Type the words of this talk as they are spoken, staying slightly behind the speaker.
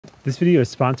This video is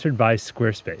sponsored by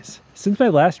Squarespace. Since my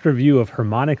last review of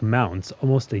Harmonic mounts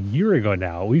almost a year ago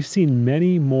now, we've seen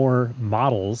many more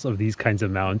models of these kinds of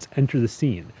mounts enter the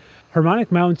scene.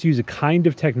 Harmonic mounts use a kind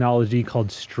of technology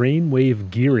called strain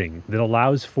wave gearing that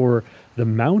allows for the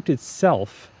mount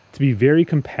itself to be very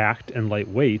compact and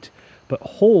lightweight, but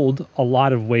hold a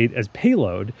lot of weight as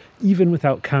payload, even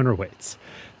without counterweights.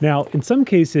 Now, in some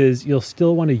cases, you'll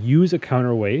still want to use a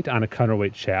counterweight on a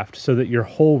counterweight shaft so that your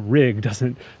whole rig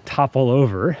doesn't topple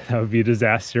over. That would be a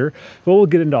disaster, but we'll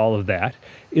get into all of that.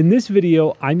 In this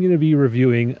video, I'm going to be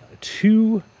reviewing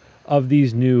two of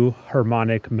these new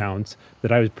Harmonic mounts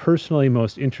that I was personally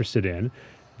most interested in,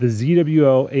 the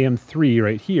ZWO AM3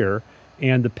 right here,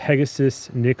 and the Pegasus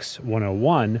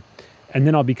NYX-101, and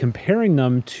then I'll be comparing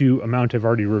them to a mount I've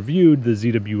already reviewed, the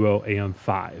ZWO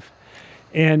AM5.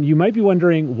 And you might be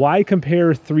wondering, why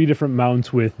compare three different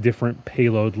mounts with different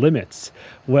payload limits?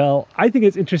 Well, I think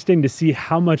it's interesting to see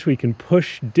how much we can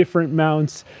push different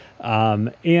mounts.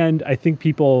 And I think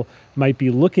people might be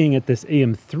looking at this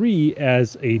AM3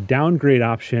 as a downgrade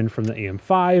option from the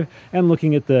AM5 and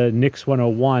looking at the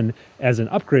NYX-101 as an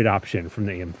upgrade option from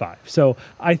the AM5. So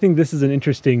I think this is an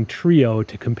interesting trio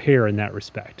to compare in that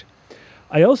respect.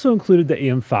 I also included the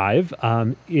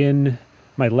AM5 in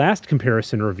my last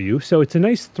comparison review, so it's a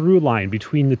nice through line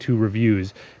between the two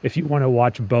reviews if you want to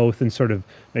watch both and sort of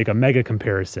make a mega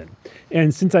comparison.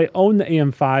 And since I own the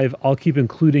AM5, I'll keep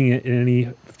including it in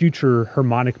any future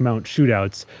Harmonic mount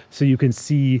shootouts so you can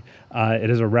see it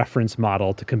as a reference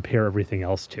model to compare everything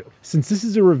else to. Since this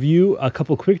is a review, a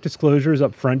couple quick disclosures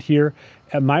up front here.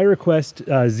 At my request,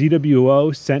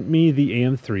 ZWO sent me the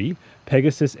AM3,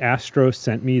 Pegasus Astro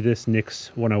sent me this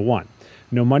NYX-101.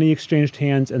 No money exchanged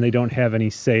hands, and they don't have any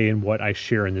say in what I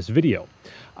share in this video.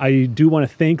 I do want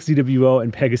to thank ZWO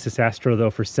and Pegasus Astro,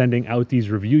 though, for sending out these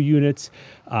review units,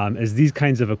 as these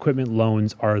kinds of equipment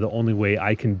loans are the only way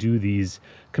I can do these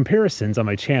comparisons on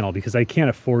my channel, because I can't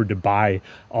afford to buy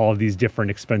all of these different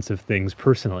expensive things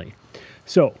personally.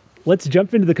 So let's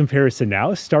jump into the comparison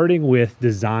now, starting with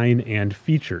design and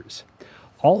features.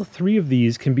 All three of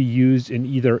these can be used in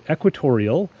either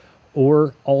equatorial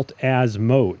or alt-as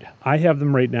mode. I have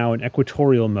them right now in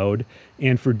equatorial mode,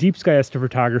 and for deep sky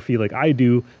astrophotography like I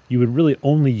do, you would really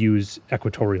only use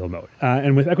equatorial mode.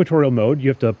 And with equatorial mode, you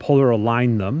have to polar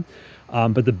align them,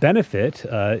 but the benefit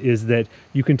is that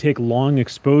you can take long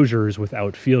exposures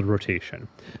without field rotation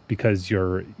because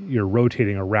you're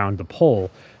rotating around the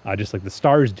pole just like the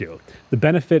stars do. The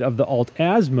benefit of the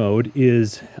alt-as mode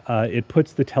is it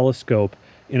puts the telescope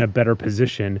in a better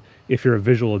position if you're a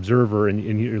visual observer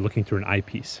and you're looking through an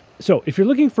eyepiece. So if you're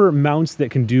looking for mounts that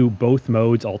can do both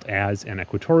modes, alt-as and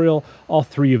equatorial, all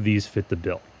three of these fit the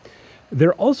bill.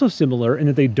 They're also similar in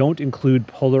that they don't include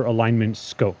polar alignment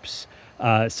scopes.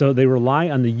 So they rely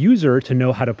on the user to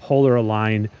know how to polar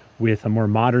align with a more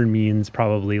modern means,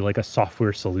 probably like a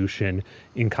software solution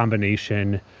in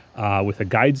combination with a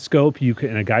guide scope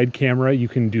and a guide camera. You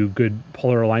can do good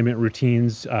polar alignment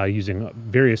routines using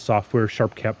various software,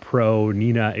 SharpCap Pro,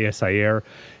 Nina, ASI Air.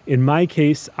 In my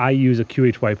case, I use a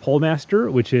QHY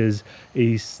PoleMaster, which is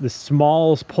the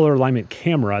small polar alignment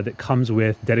camera that comes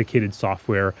with dedicated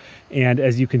software. And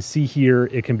as you can see here,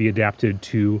 it can be adapted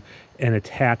to an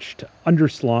attached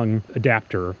underslung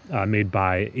adapter made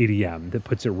by ADM that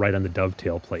puts it right on the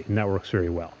dovetail plate, and that works very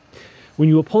well. When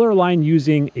you polar align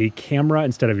using a camera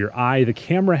instead of your eye, the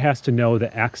camera has to know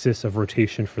the axis of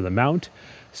rotation for the mount.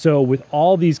 So with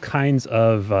all these kinds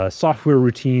of software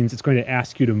routines, it's going to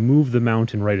ask you to move the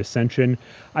mount in right ascension.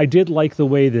 I did like the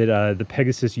way that the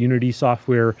Pegasus Unity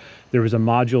software, there was a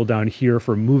module down here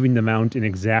for moving the mount in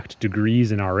exact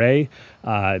degrees in RA.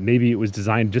 Maybe it was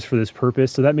designed just for this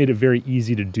purpose, so that made it very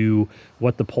easy to do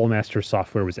what the PoleMaster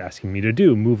software was asking me to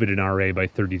do, move it in RA by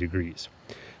 30 degrees.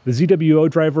 The ZWO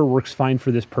driver works fine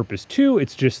for this purpose too.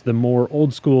 It's just the more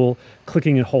old school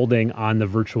clicking and holding on the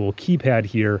virtual keypad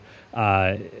here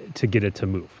to get it to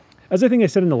move. As I think I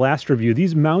said in the last review,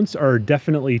 these mounts are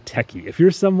definitely techie. If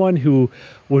you're someone who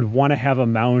would want to have a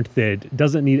mount that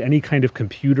doesn't need any kind of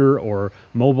computer or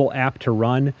mobile app to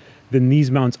run, then these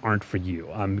mounts aren't for you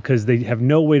because they have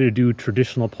no way to do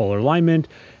traditional polar alignment.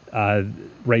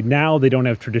 Right now, they don't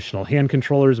have traditional hand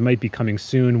controllers. It might be coming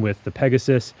soon with the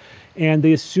Pegasus. And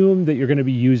they assume that you're going to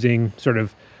be using sort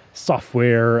of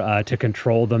software to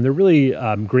control them. They're really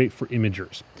great for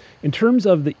imagers. In terms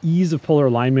of the ease of polar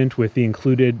alignment with the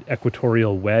included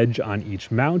equatorial wedge on each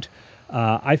mount,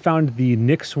 I found the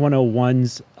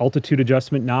NYX-101's altitude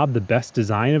adjustment knob the best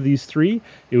design of these three.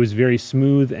 It was very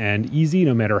smooth and easy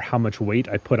no matter how much weight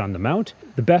I put on the mount.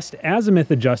 The best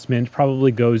azimuth adjustment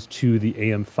probably goes to the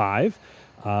AM5.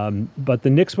 But the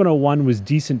NYX-101 was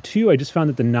decent too. I just found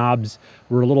that the knobs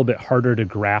were a little bit harder to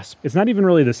grasp. It's not even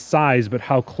really the size, but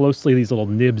how closely these little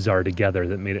nibs are together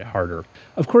that made it harder.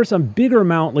 Of course, a bigger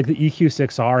mount like the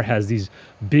EQ6R has these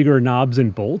bigger knobs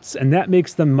and bolts, and that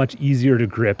makes them much easier to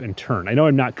grip and turn. I know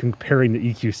I'm not comparing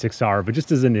the EQ6R, but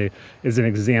just as an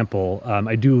example,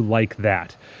 I do like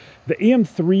that. The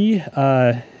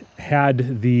AM3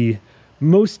 had the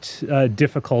most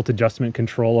difficult adjustment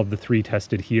control of the three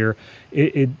tested here.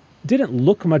 It didn't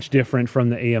look much different from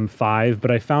the AM5,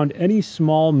 but I found any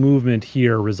small movement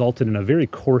here resulted in a very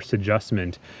coarse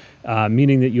adjustment,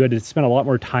 meaning that you had to spend a lot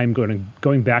more time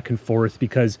going back and forth,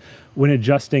 because when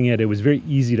adjusting it, it was very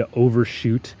easy to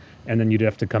overshoot, and then you'd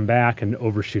have to come back and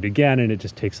overshoot again, and it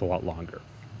just takes a lot longer.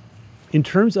 In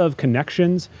terms of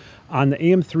connections, on the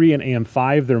AM3 and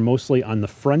AM5, they're mostly on the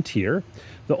front here.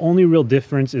 The only real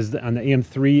difference is that on the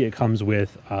AM3, it comes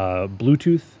with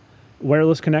Bluetooth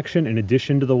wireless connection in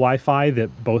addition to the Wi-Fi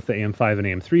that both the AM5 and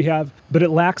AM3 have, but it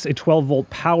lacks a 12-volt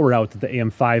power out that the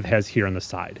AM5 has here on the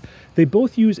side. They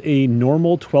both use a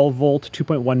normal 12-volt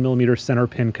 2.1mm center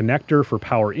pin connector for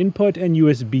power input and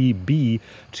USB-B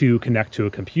to connect to a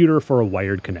computer for a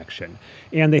wired connection.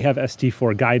 And they have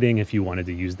ST4 guiding if you wanted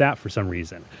to use that for some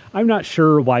reason. I'm not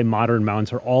sure why modern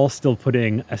mounts are all still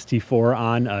putting ST4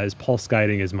 on, as pulse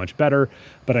guiding is much better,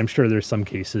 but I'm sure there's some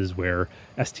cases where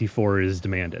ST4 is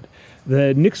demanded.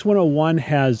 The NYX-101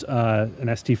 has an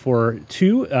ST4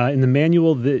 too. In the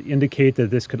manual, that indicate that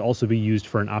this could also be used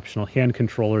for an optional hand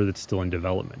controller that's still in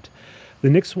development. The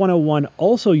NYX-101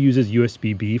 also uses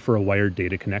USB-B for a wired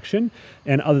data connection,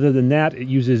 and other than that, it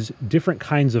uses different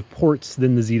kinds of ports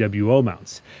than the ZWO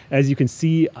mounts. As you can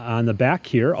see on the back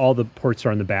here, all the ports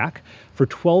are on the back. For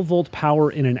 12-volt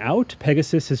power in and out,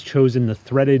 Pegasus has chosen the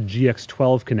threaded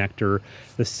GX12 connector,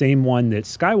 the same one that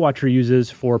Skywatcher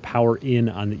uses for power in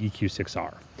on the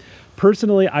EQ6R.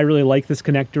 Personally, I really like this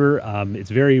connector. It's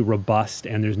very robust,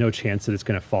 and there's no chance that it's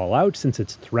going to fall out since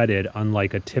it's threaded,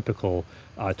 unlike a typical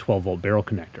 12-volt barrel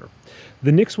connector.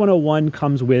 The NYX-101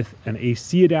 comes with an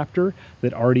AC adapter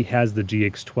that already has the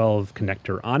GX12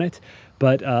 connector on it.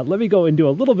 But let me go and do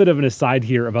a little bit of an aside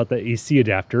here about the AC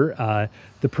adapter.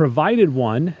 The provided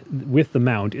one with the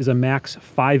mount is a max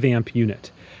 5 amp unit.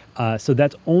 So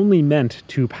that's only meant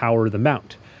to power the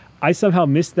mount. I somehow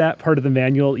missed that part of the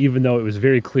manual, even though it was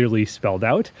very clearly spelled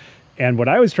out. And what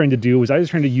I was trying to do was I was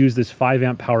trying to use this 5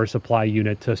 amp power supply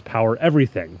unit to power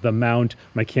everything, the mount,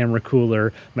 my camera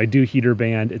cooler, my dew heater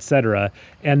band, etc.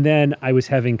 And then I was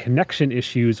having connection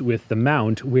issues with the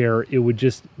mount where it would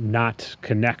just not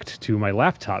connect to my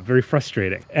laptop. Very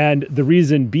frustrating. And the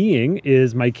reason being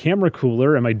is my camera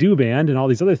cooler and my dew band and all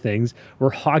these other things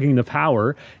were hogging the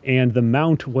power, and the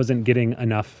mount wasn't getting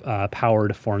enough power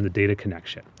to form the data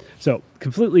connection. So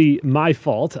completely my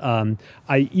fault. I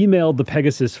emailed the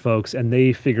Pegasus folks, and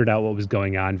they figured out what was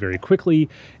going on very quickly.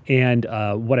 And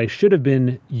what I should have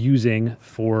been using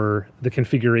for the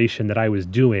configuration that I was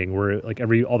doing, where like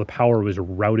all the power was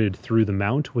routed through the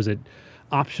mount, was an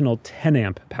optional 10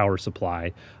 amp power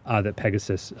supply that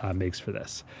Pegasus makes for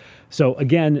this. So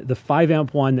again, the 5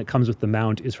 amp one that comes with the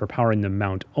mount is for powering the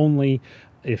mount only.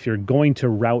 If you're going to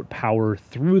route power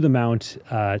through the mount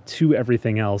to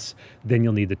everything else, then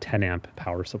you'll need the 10 amp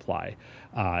power supply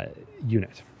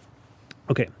unit.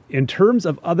 Okay, in terms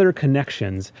of other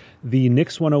connections, the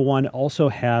NYX-101 also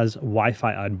has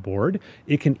Wi-Fi on board.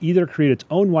 It can either create its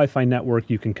own Wi-Fi network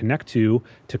you can connect to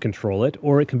control it,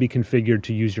 or it can be configured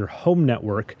to use your home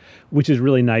network, which is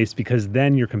really nice because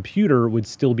then your computer would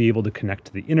still be able to connect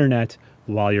to the internet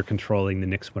while you're controlling the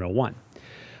NYX-101.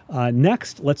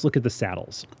 Next, let's look at the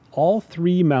saddles. All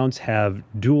three mounts have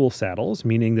dual saddles,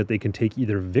 meaning that they can take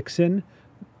either Vixen,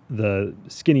 the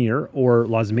skinnier, or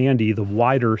Losmandy, the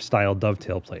wider style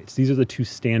dovetail plates. These are the two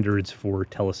standards for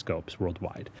telescopes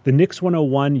worldwide. The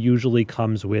NYX-101 usually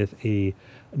comes with a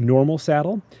normal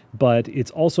saddle, but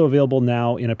it's also available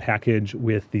now in a package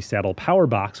with the saddle power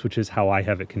box, which is how I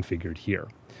have it configured here.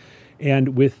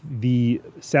 And with the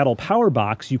saddle power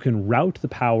box, you can route the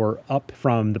power up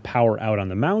from the power out on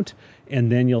the mount,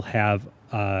 and then you'll have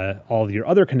all of your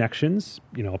other connections,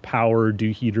 power,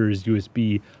 dew heaters,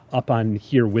 USB, up on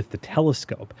here with the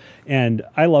telescope. And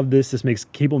I love this. This makes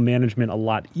cable management a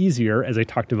lot easier, as I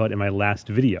talked about in my last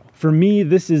video. For me,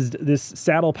 this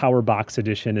saddle power box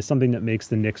edition is something that makes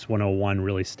the NYX-101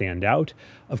 really stand out.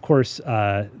 Of course,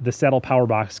 the saddle power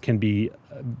box can be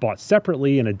bought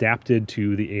separately and adapted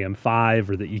to the AM5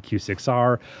 or the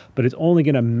EQ6R, but it's only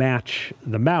going to match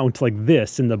the mount like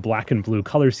this in the black and blue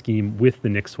color scheme with the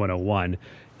NYX-101,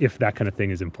 if that kind of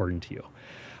thing is important to you.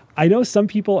 I know some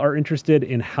people are interested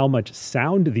in how much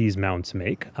sound these mounts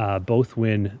make, both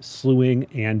when slewing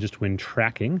and just when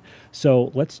tracking.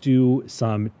 So let's do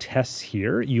some tests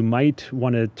here. You might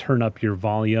want to turn up your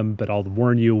volume, but I'll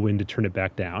warn you when to turn it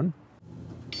back down.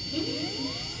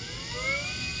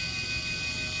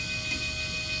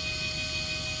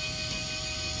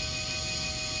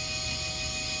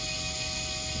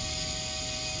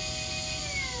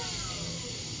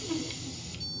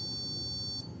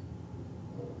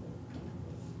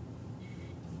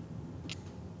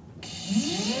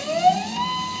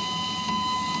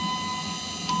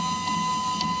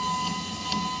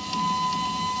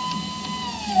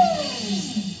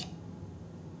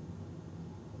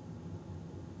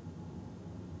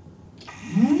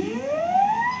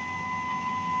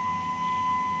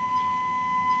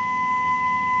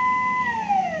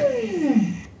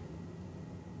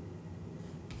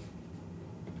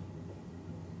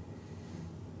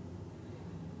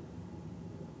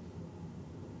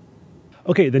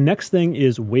 Okay, the next thing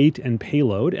is weight and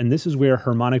payload, and this is where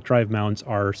harmonic drive mounts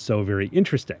are so very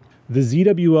interesting. The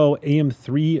ZWO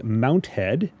AM3 mount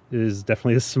head is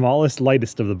definitely the smallest,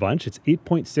 lightest of the bunch. It's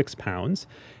 8.6 pounds,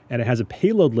 and it has a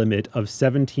payload limit of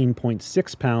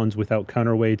 17.6 pounds without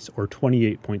counterweights or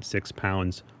 28.6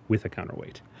 pounds with a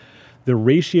counterweight. The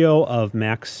ratio of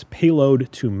max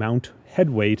payload to mount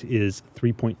head weight is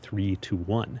 3.3 to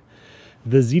 1.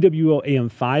 The ZWO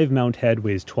AM5 mount head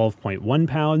weighs 12.1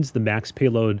 pounds. The max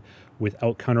payload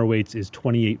without counterweights is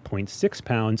 28.6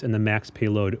 pounds, and the max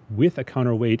payload with a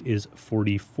counterweight is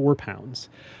 44 pounds.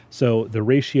 So the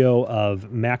ratio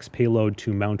of max payload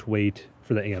to mount weight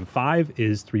for the AM5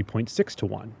 is 3.6 to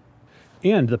 1.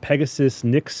 And the Pegasus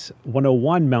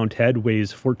NYX-101 mount head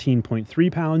weighs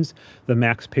 14.3 pounds. The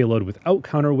max payload without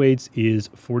counterweights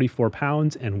is 44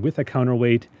 pounds, and with a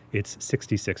counterweight, it's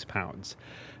 66 pounds.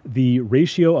 The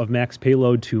ratio of max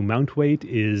payload to mount weight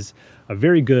is a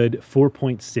very good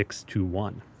 4.6 to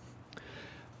 1.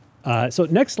 So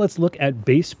next, let's look at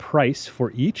base price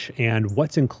for each and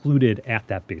what's included at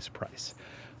that base price.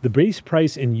 The base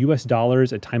price in US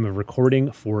dollars at time of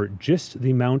recording for just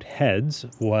the mount heads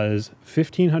was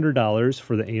 $1,500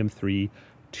 for the AM3,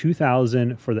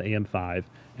 $2,000 for the AM5,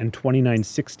 and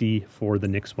 $2,960 for the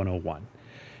NYX-101.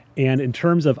 And in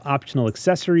terms of optional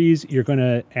accessories, you're going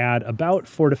to add about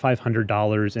 $400 to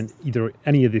 $500 in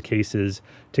any of the cases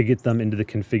to get them into the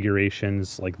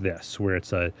configurations like this, where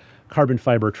it's a carbon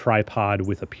fiber tripod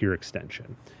with a pier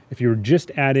extension. If you're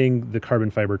just adding the carbon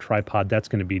fiber tripod, that's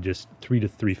going to be just $300 to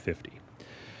 $350.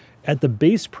 At the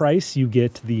base price, you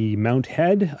get the mount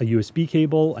head, a USB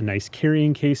cable, a nice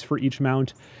carrying case for each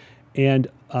mount. And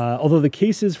although the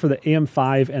cases for the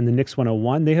AM5 and the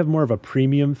NYX-101, they have more of a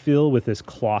premium feel with this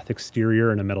cloth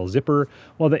exterior and a metal zipper,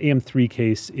 while the AM3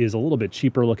 case is a little bit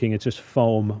cheaper looking. It's just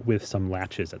foam with some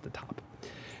latches at the top.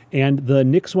 And the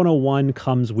NYX-101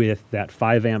 comes with that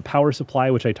 5 amp power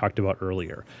supply, which I talked about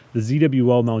earlier. The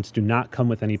ZWO mounts do not come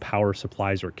with any power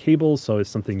supplies or cables, so it's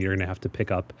something you're going to have to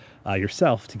pick up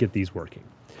yourself to get these working.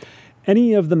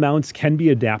 Any of the mounts can be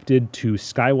adapted to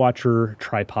Skywatcher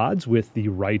tripods with the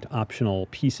right optional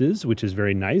pieces, which is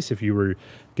very nice if you were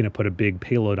going to put a big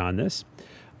payload on this.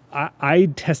 I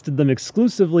tested them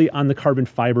exclusively on the carbon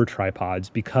fiber tripods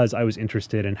because I was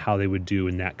interested in how they would do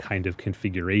in that kind of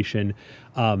configuration.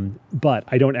 But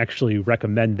I don't actually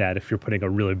recommend that if you're putting a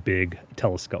really big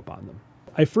telescope on them.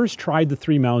 I first tried the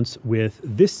 3 mounts with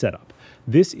this setup.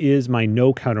 This is my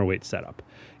no counterweight setup.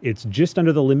 It's just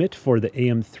under the limit for the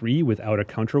AM3 without a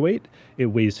counterweight. It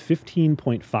weighs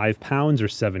 15.5 pounds or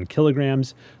 7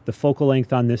 kilograms. The focal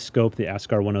length on this scope, the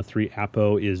ASCAR 103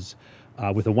 Apo, is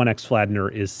with a 1x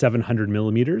Flattener is 700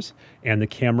 millimeters, and the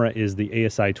camera is the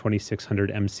ASI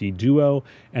 2600 MC Duo,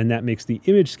 and that makes the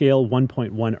image scale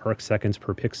 1.1 arc seconds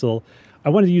per pixel. I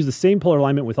wanted to use the same polar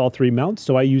alignment with all 3 mounts,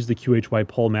 so I used the QHY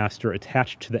pole master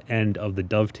attached to the end of the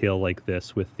dovetail like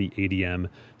this with the ADM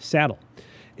saddle.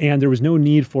 And there was no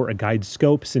need for a guide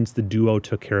scope since the Duo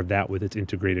took care of that with its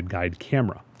integrated guide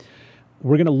camera.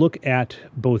 We're going to look at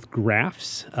both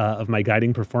graphs of my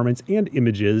guiding performance and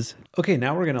images. Okay,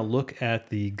 now we're going to look at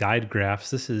the guide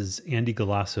graphs. This is Andy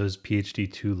Galasso's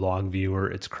PhD2 log viewer.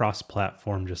 It's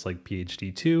cross-platform just like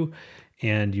PhD2,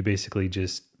 and you basically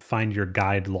just find your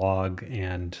guide log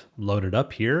and load it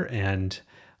up here, and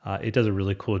it does a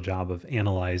really cool job of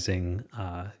analyzing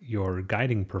your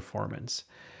guiding performance.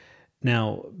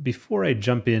 Now, before I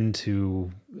jump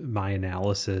into my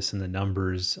analysis and the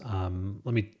numbers,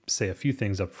 let me say a few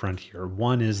things up front here.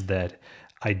 One is that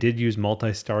I did use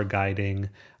multi-star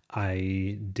guiding.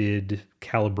 I did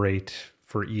calibrate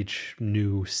for each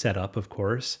new setup, of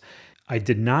course. I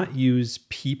did not use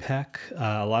PPEC.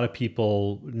 A lot of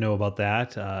people know about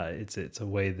that. It's a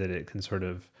way that it can sort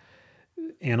of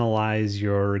analyze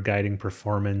your guiding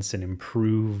performance and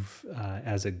improve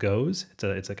as it goes.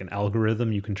 It's like an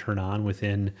algorithm you can turn on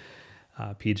within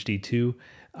PhD2.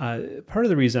 Part of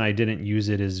the reason I didn't use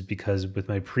it is because with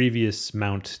my previous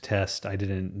mount test, I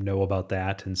didn't know about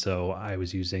that. And so I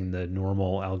was using the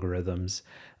normal algorithms.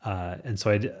 And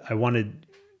so I wanted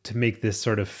to make this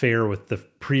sort of fair with the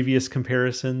previous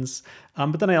comparisons.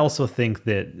 But then I also think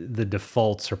that the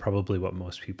defaults are probably what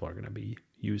most people are going to be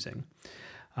using.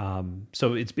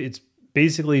 So it's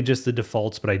basically just the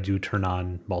defaults, but I do turn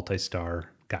on multi-star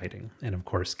guiding and of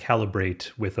course calibrate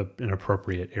with an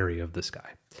appropriate area of the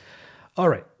sky. All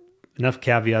right, enough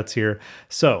caveats here.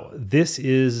 So this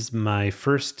is my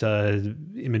first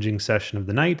imaging session of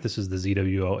the night. This is the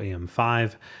ZWO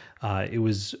AM5. It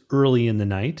was early in the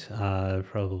night,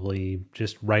 probably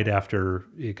just right after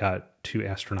it got to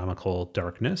astronomical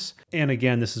darkness. And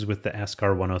again, this is with the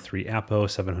ASCAR 103 APO,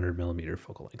 700 millimeter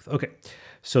focal length. Okay,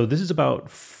 so this is about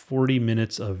 40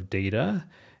 minutes of data.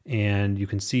 And you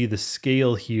can see the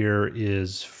scale here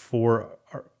is 4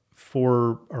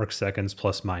 arc seconds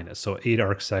plus minus. So 8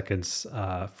 arc seconds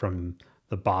from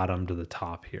the bottom to the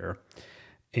top here.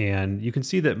 And you can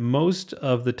see that most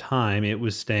of the time it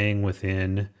was staying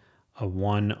within a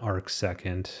 1 arc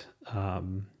second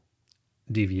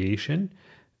deviation.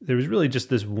 There was really just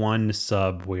this one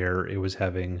sub where it was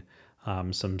having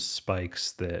some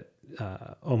spikes that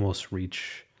almost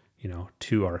reach,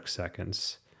 2 arc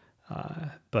seconds.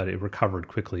 But it recovered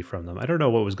quickly from them. I don't know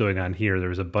what was going on here. There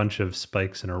was a bunch of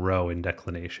spikes in a row in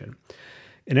declination.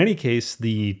 In any case,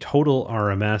 the total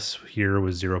RMS here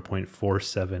was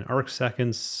 0.47 arc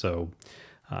seconds. So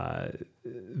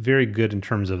very good in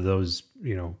terms of those,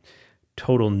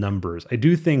 total numbers. I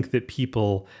do think that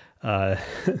people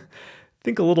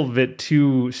think a little bit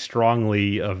too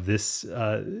strongly of this,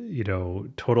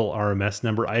 total RMS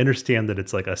number. I understand that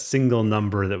it's like a single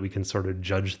number that we can sort of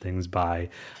judge things by,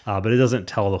 but it doesn't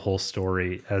tell the whole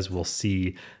story, as we'll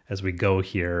see as we go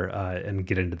here and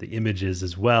get into the images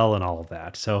as well and all of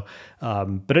that. So,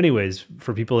 but anyways,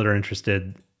 for people that are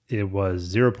interested, it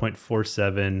was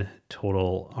 0.47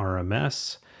 total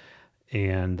RMS,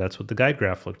 and that's what the guide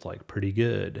graph looked like. Pretty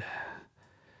good.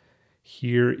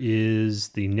 Here is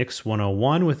the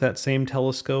NYX-101 with that same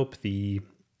telescope, the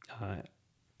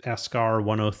ASCAR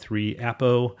 103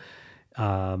 APO.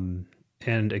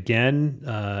 And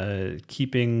again,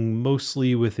 keeping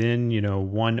mostly within,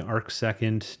 1 arc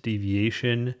second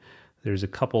deviation. There's a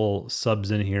couple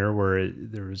subs in here where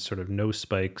there was sort of no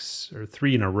spikes, or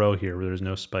 3 in a row here where there's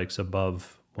no spikes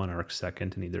above 1 arc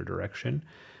second in either direction.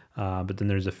 But then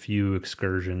there's a few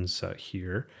excursions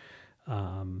here.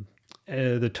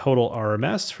 The total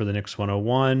RMS for the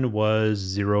NYX-101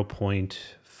 was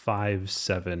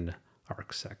 0.57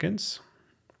 arc seconds.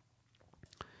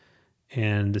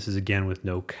 And this is again with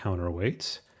no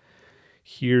counterweights.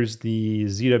 Here's the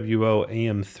ZWO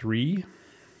AM3.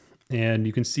 And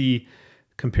you can see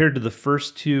compared to the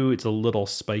first two, it's a little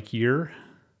spikier.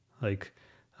 Like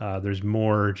there's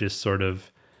more just sort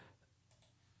of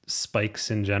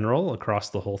spikes in general across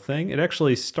the whole thing. It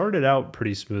actually started out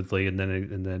pretty smoothly, and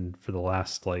then for the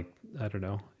last 8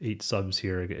 subs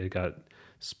here, it got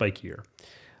spikier.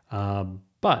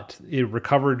 But it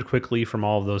recovered quickly from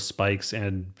all of those spikes,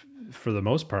 and for the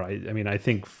most part, I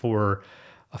think for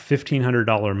a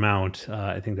 $1,500 mount,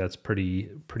 I think that's pretty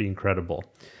incredible.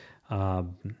 That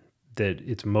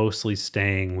it's mostly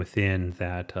staying within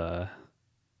that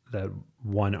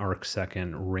 1 arc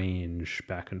second range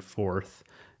back and forth.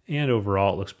 And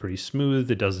overall, it looks pretty smooth.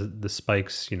 It does the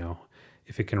spikes,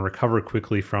 if it can recover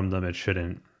quickly from them, it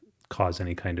shouldn't cause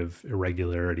any kind of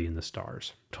irregularity in the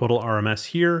stars. Total RMS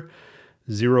here,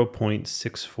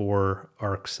 0.64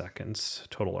 arc seconds,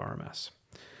 total RMS.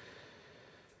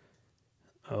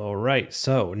 All right,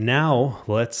 so now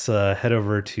let's head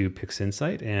over to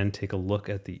PixInsight and take a look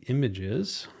at the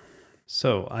images.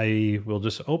 So I will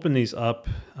just open these up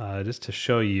just to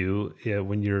show you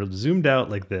when you're zoomed out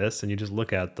like this and you just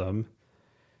look at them,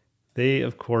 they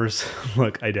of course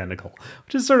look identical,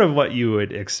 which is sort of what you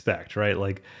would expect, right?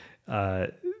 Like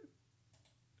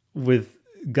with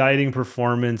guiding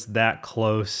performance that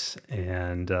close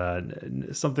and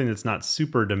something that's not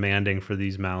super demanding for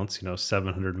these mounts,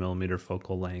 700 millimeter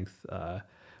focal length,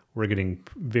 we're getting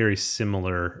very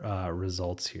similar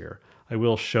results here. I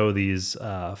will show these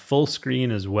full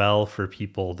screen as well for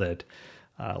people that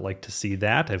like to see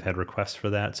that. I've had requests for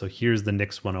that. So here's the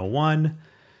NYX-101,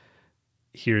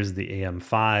 here's the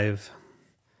AM5,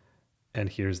 and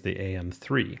here's the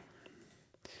AM3.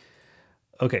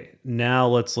 Okay, now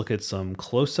let's look at some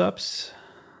close-ups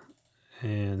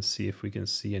and see if we can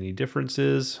see any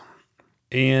differences.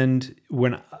 And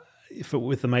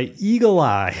with my eagle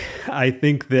eye, I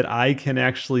think that I can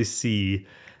actually see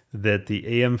that the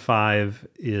AM5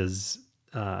 is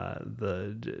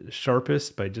the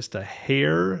sharpest by just a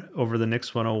hair over the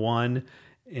NYX-101,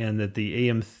 and that the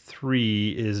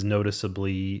AM3 is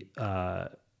noticeably a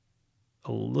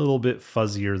little bit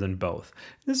fuzzier than both.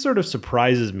 This sort of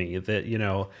surprises me that, you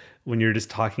know, when you're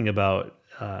just talking about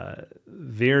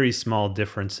very small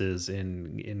differences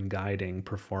in guiding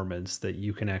performance, that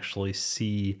you can actually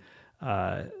see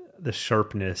the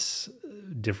sharpness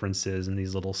differences in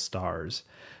these little stars.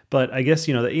 But I guess,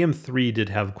 you know, the AM3 did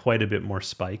have quite a bit more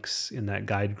spikes in that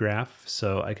guide graph,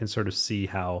 so I can sort of see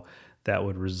how that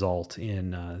would result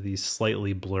in these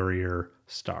slightly blurrier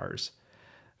stars.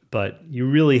 But you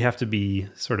really have to be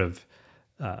sort of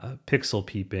pixel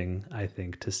peeping, I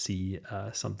think, to see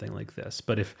something like this.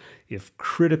 But if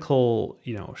critical,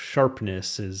 you know,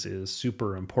 sharpness is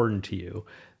super important to you,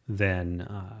 then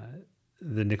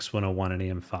the NYX-101 and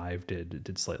AM5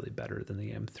 did slightly better than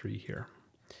the AM3 here.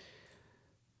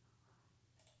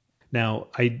 Now,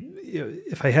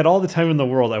 if I had all the time in the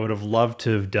world, I would have loved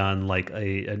to have done like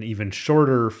an even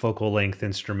shorter focal length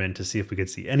instrument to see if we could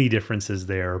see any differences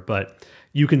there. But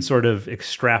you can sort of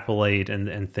extrapolate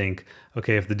and think,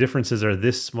 okay, if the differences are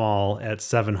this small at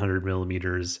 700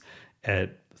 millimeters,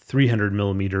 at 300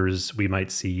 millimeters, we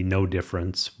might see no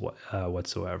difference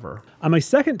whatsoever. On my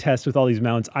second test with all these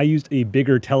mounts, I used a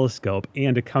bigger telescope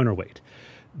and a counterweight.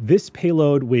 This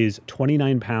payload weighs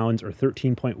 29 pounds or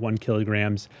 13.1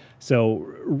 kilograms, so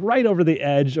right over the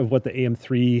edge of what the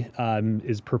AM3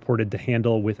 is purported to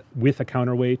handle with a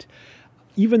counterweight.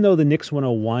 Even though the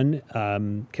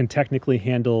NYX-101 can technically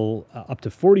handle up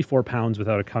to 44 pounds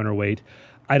without a counterweight,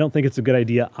 I don't think it's a good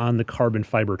idea on the carbon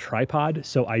fiber tripod,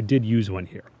 so I did use one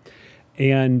here.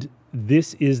 And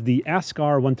this is the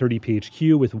ASCAR 130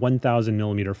 PHQ with 1000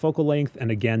 millimeter focal length,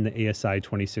 and again, the ASI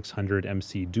 2600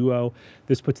 MC Duo.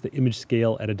 This puts the image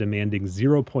scale at a demanding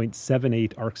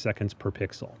 0.78 arc seconds per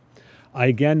pixel. I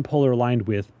again polar aligned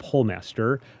with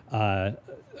Polemaster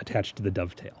attached to the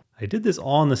dovetail. I did this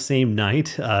all on the same night,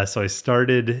 so I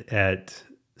started at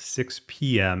 6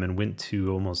 p.m. and went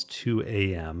to almost 2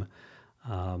 a.m.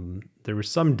 There were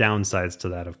some downsides to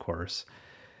that, of course.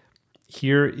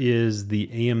 Here is the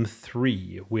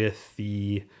AM3 with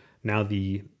now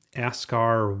the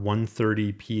ASCAR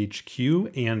 130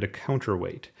 PHQ and a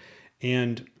counterweight.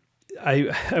 And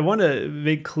I want to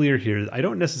make clear here, I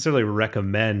don't necessarily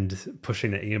recommend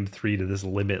pushing the AM3 to this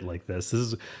limit like this.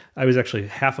 I was actually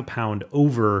half a pound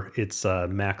over its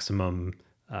maximum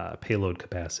payload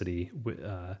capacity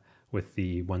with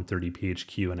the 130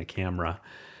 PHQ and a camera,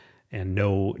 and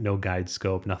no guide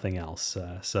scope, nothing else.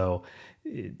 So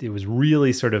it was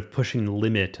really sort of pushing the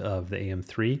limit of the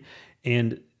AM3.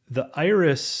 And the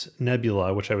Iris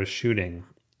Nebula, which I was shooting,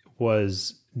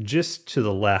 was just to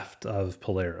the left of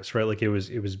Polaris, right? Like it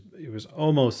was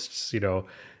almost, you know,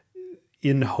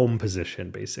 in home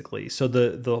position basically. So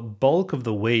the bulk of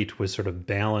the weight was sort of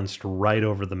balanced right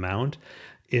over the mount.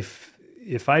 If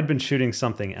I'd been shooting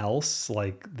something else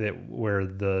like that, where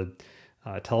the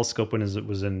telescope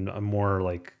was in a more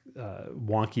like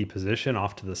wonky position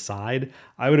off to the side,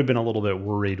 I would have been a little bit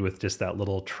worried with just that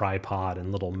little tripod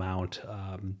and little mount,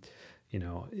 you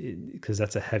know, because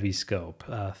that's a heavy scope,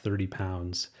 30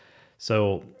 pounds.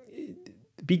 So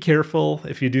be careful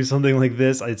if you do something like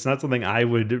this. It's not something I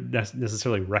would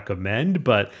necessarily recommend,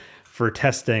 but for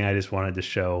testing, I just wanted to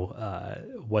show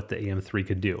what the AM3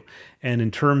 could do. And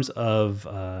in terms of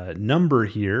number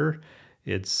here,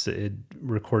 it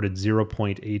recorded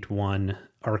 0.81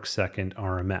 arc second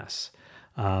RMS.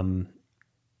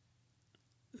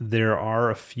 There are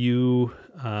a few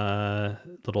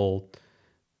little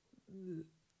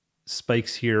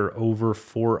spikes here over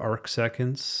 4 arc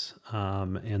seconds,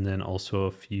 and then also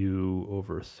a few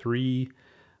over 3.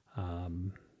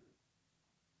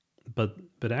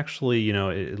 But actually, you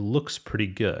know, it looks pretty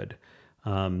good.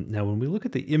 Now, when we look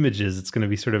at the images, it's going to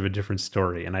be sort of a different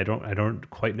story, and I don't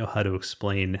quite know how to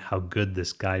explain how good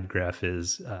this guide graph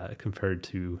is compared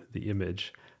to the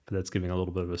image, but that's giving a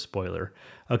little bit of a spoiler.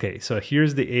 Okay, so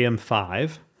here's the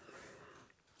AM5,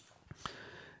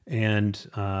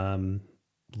 and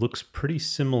looks pretty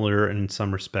similar in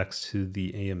some respects to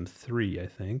the AM3, I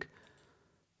think.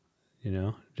 You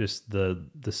know, just the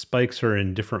spikes are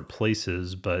in different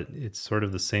places, but it's sort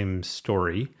of the same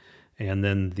story. And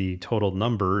then the total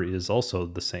number is also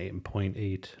the same,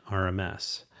 0.8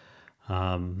 RMS,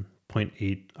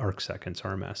 0.8 arc seconds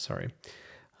RMS, sorry.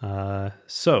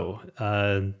 So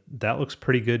that looks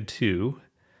pretty good too.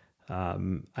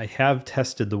 I have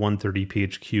tested the 130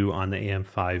 PHQ on the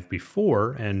AM5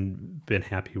 before and been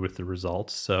happy with the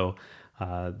results. So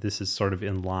this is sort of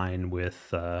in line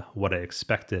with what I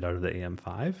expected out of the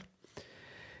AM5.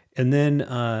 And then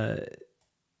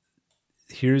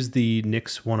here's the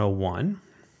NYX-101.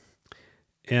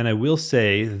 And I will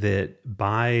say that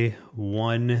by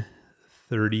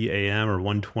 1:30 a.m. or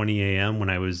 1:20 a.m. when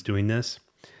I was doing this,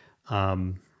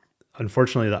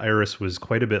 unfortunately, the iris was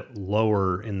quite a bit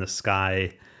lower in the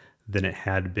sky than it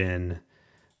had been,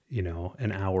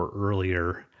 an hour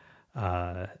earlier.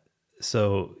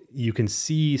 So you can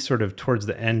see sort of towards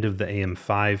the end of the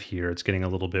AM5 here, it's getting a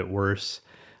little bit worse.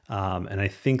 And I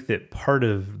think that part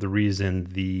of the reason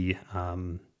the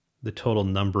total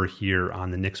number here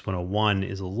on the NYX-101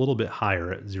 is a little bit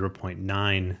higher at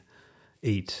 0.98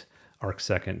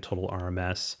 arcsecond total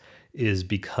RMS is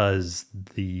because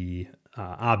the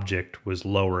object was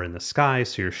lower in the sky,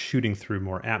 so you're shooting through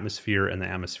more atmosphere, and the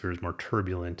atmosphere is more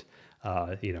turbulent,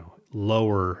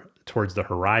 lower towards the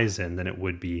horizon than it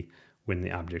would be when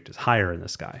the object is higher in the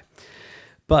sky.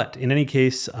 But in any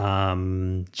case,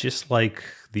 just like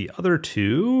the other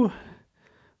two,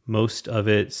 most of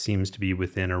it seems to be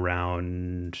within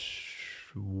around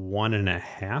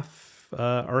 1.5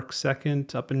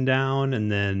 arcsecond up and down,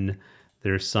 and then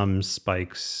there's some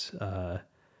spikes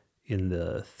in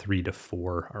the 3 to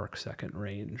 4 arcsecond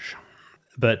range.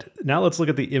 But now let's look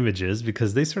at the images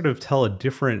because they sort of tell a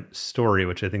different story,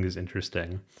 which I think is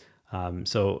interesting.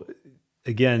 So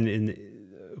again,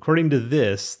 according to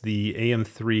this, the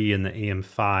AM3 and the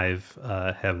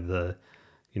AM5 have the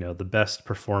best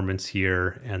performance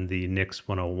here, and the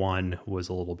NYX-101 was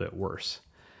a little bit worse.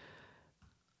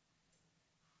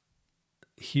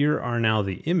 Here are now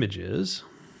the images.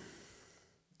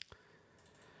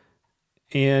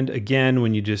 And again,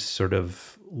 when you just sort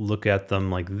of look at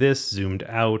them like this, zoomed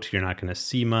out, you're not going to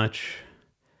see much.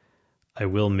 I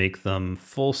will make them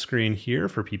full screen here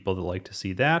for people that like to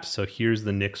see that. So here's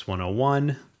the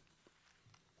NYX-101.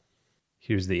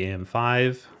 Here's the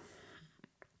AM5.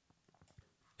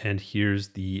 And here's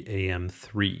the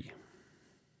AM3.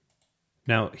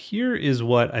 Now, here is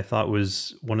what I thought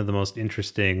was one of the most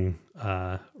interesting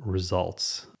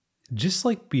results. Just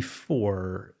like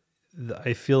before,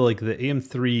 I feel like the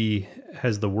AM3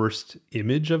 has the worst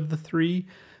image of the three,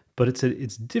 but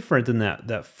it's different than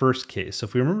that first case. So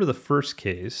if we remember the first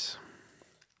case,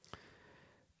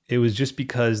 it was just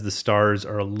because the stars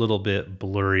are a little bit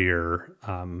blurrier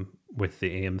with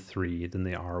the AM3 than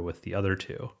they are with the other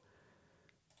two.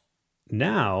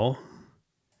 Now,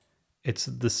 it's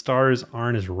the stars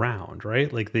aren't as round,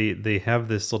 right? Like they have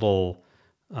this little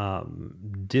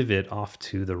divot off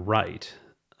to the right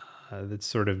that's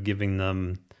sort of giving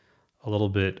them a little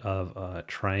bit of a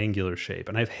triangular shape.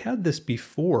 And I've had this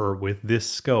before with this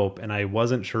scope, and I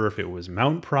wasn't sure if it was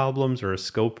mount problems or a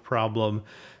scope problem.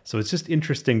 So it's just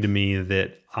interesting to me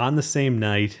that on the same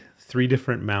night, 3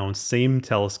 different mounts, same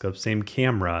telescope, same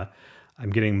camera, I'm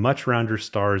getting much rounder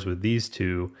stars with these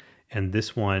two, and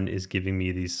this one is giving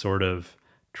me these sort of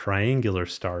triangular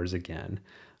stars again.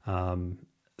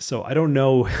 So I don't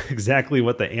know exactly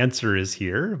what the answer is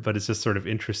here, but it's just sort of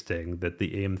interesting that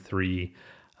the AM3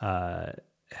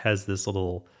 has this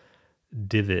little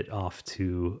divot off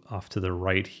to the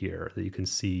right here that you can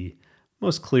see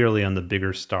most clearly on the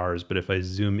bigger stars. But if I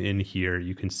zoom in here,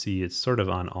 you can see it's sort of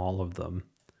on all of them.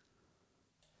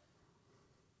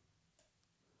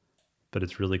 But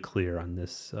it's really clear on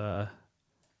this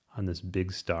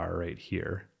big star right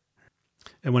here.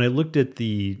 And when I looked at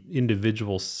the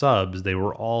individual subs, they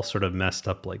were all sort of messed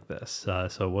up like this.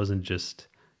 So it wasn't just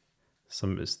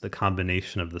it's the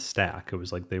combination of the stack. It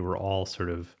was like they were all sort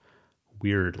of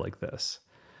weird like this.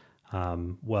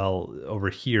 Well, over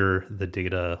here, the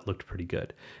data looked pretty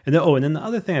good. And then the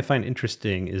other thing I find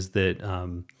interesting is that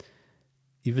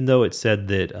even though it said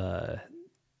that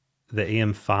the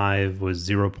AM5 was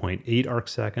 0.8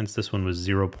 arcseconds, this one was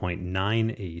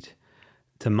 0.98.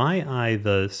 To my eye,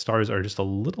 the stars are just a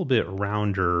little bit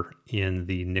rounder in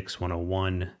the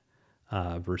NYX-101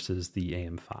 versus the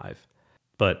AM5.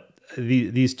 But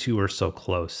these two are so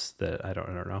close that I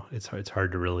don't know. It's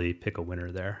hard to really pick a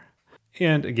winner there.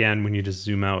 And again, when you just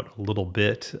zoom out a little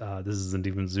bit, this isn't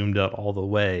even zoomed out all the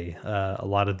way. A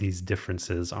lot of these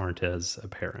differences aren't as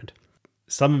apparent.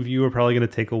 Some of you are probably going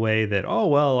to take away that, oh,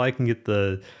 well, I can get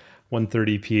the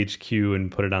 130 PHQ and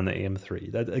put it on the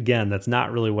AM3. That's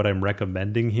not really what I'm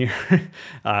recommending here.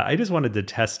 I just wanted to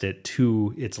test it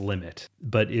to its limit.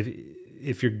 But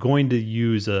if you're going to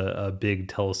use a big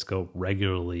telescope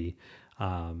regularly,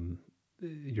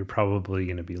 you're probably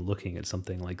going to be looking at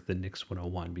something like the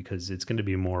NYX-101 because it's going to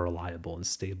be more reliable and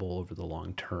stable over the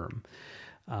long term.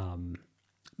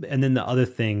 And then the other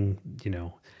thing, you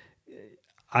know,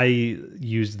 I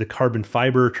used the carbon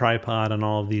fiber tripod on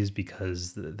all of these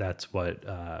because that's what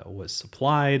was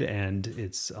supplied, and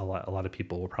it's a lot of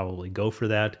people will probably go for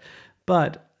that.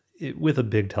 But with a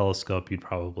big telescope, you'd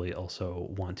probably also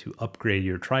want to upgrade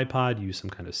your tripod, use some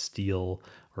kind of steel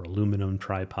or aluminum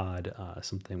tripod,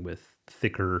 something with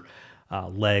thicker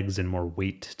legs and more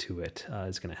weight to it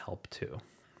is going to help too.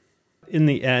 In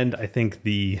the end, I think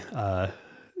the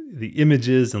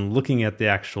images and looking at the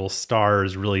actual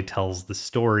stars really tells the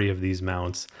story of these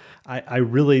mounts. I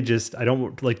really just, I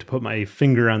don't like to put my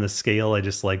finger on the scale. I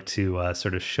just like to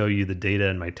sort of show you the data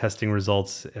and my testing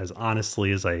results as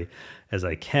honestly as I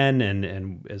can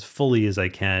and as fully as I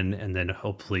can. And then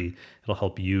hopefully it'll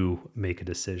help you make a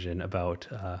decision about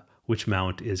which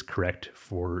mount is correct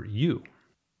for you.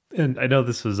 And I know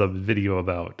this was a video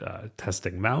about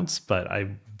testing mounts, but I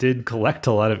did collect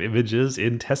a lot of images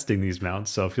in testing these mounts.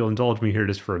 So if you'll indulge me here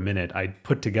just for a minute, I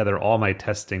put together all my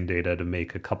testing data to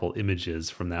make a couple images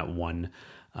from that one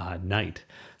night.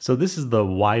 So this is the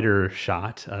wider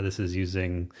shot. This is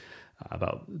using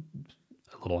about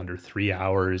a little under 3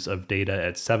 hours of data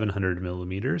at 700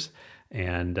 millimeters.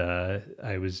 And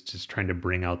I was just trying to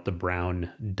bring out the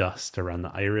brown dust around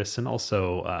the iris, and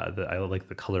also I like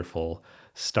the colorful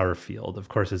star field. Of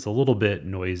course, it's a little bit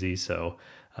noisy, so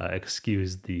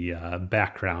excuse the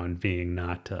background being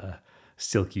not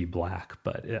silky black,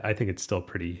 but I think it's still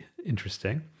pretty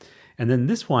interesting. And then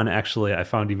this one, actually, I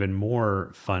found even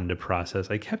more fun to process.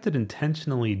 I kept it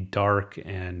intentionally dark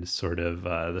and sort of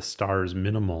the stars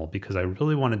minimal because I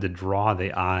really wanted to draw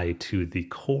the eye to the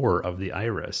core of the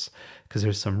iris, because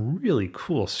there's some really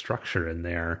cool structure in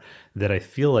there that I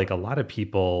feel like a lot of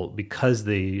people, because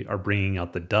they are bringing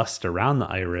out the dust around the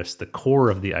iris, the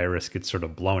core of the iris gets sort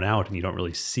of blown out and you don't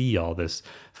really see all this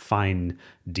fine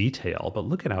detail. But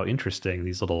look at how interesting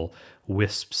these little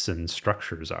wisps and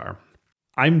structures are.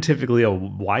 I'm typically a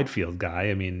wide field guy.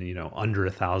 I mean, you know, under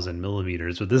 1,000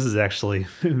 millimeters, but this is actually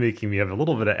making me have a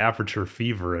little bit of aperture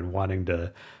fever and wanting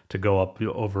to go up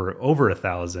over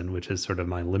 1,000, which is sort of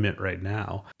my limit right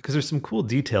now, because there's some cool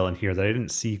detail in here that I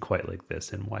didn't see quite like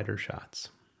this in wider shots.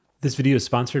 This video is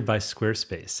sponsored by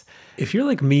Squarespace. If you're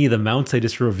like me, the mounts I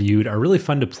just reviewed are really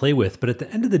fun to play with, but at the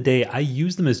end of the day, I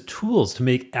use them as tools to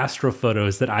make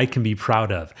astrophotos that I can be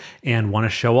proud of and want to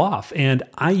show off. And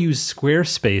I use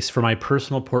Squarespace for my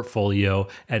personal portfolio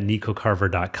at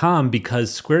nicocarver.com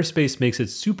because Squarespace makes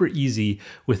it super easy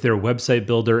with their website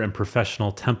builder and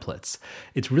professional templates.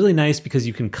 It's really nice because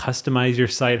you can customize your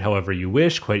site however you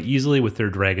wish quite easily with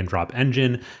their drag and drop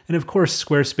engine. And of course,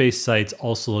 Squarespace sites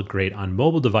also look great on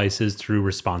mobile devices through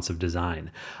responsive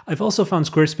design. I've also found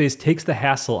Squarespace takes the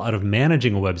hassle out of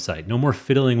managing a website. No more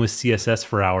fiddling with CSS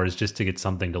for hours just to get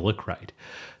something to look right.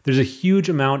 There's a huge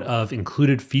amount of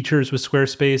included features with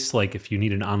Squarespace, like if you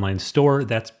need an online store,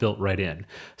 that's built right in.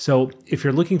 So if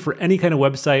you're looking for any kind of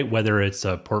website, whether it's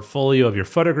a portfolio of your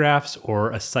photographs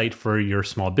or a site for your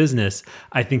small business,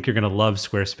 I think you're going to love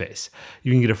Squarespace.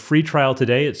 You can get a free trial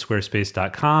today at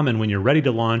squarespace.com, and when you're ready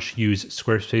to launch, use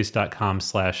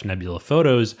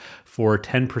squarespace.com/nebulaphotos for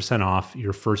 10% off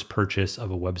your first purchase of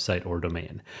a website or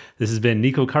domain. This has been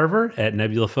Nico Carver at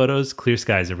Nebula Photos. Clear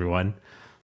skies, everyone.